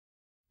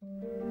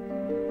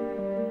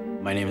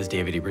My name is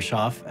David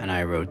Ebershoff, and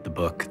I wrote the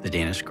book, The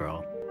Danish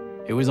Girl.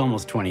 It was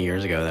almost 20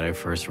 years ago that I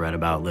first read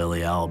about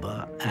Lili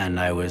Elbe, and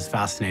I was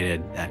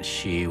fascinated that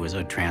she was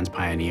a trans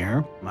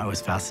pioneer. I was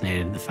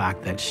fascinated in the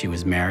fact that she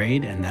was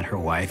married and that her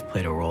wife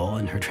played a role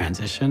in her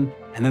transition.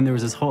 And then there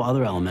was this whole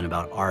other element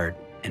about art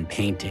and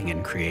painting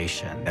and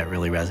creation that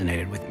really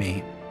resonated with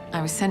me.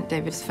 I was sent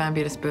David's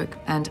fabulous book,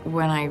 and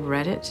when I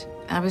read it,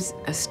 I was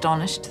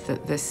astonished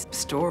that this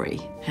story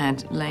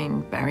had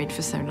lain buried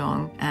for so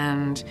long,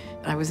 and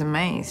I was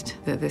amazed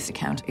that this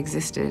account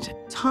existed.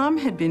 Tom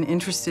had been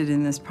interested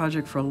in this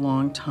project for a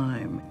long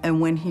time, and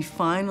when he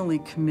finally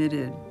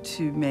committed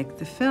to make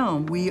the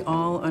film, we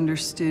all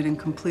understood and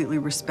completely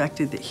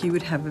respected that he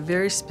would have a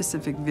very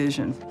specific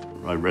vision.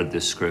 I read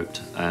this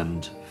script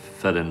and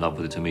fell in love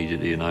with it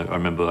immediately, and I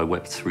remember I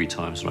wept 3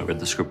 times when I read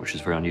the script, which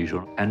is very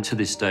unusual. And to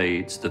this day,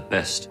 it's the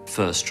best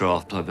first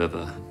draft I've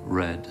ever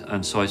read.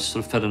 And so I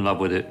sort of fell in love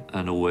with it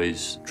and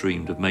always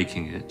dreamed of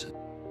making it.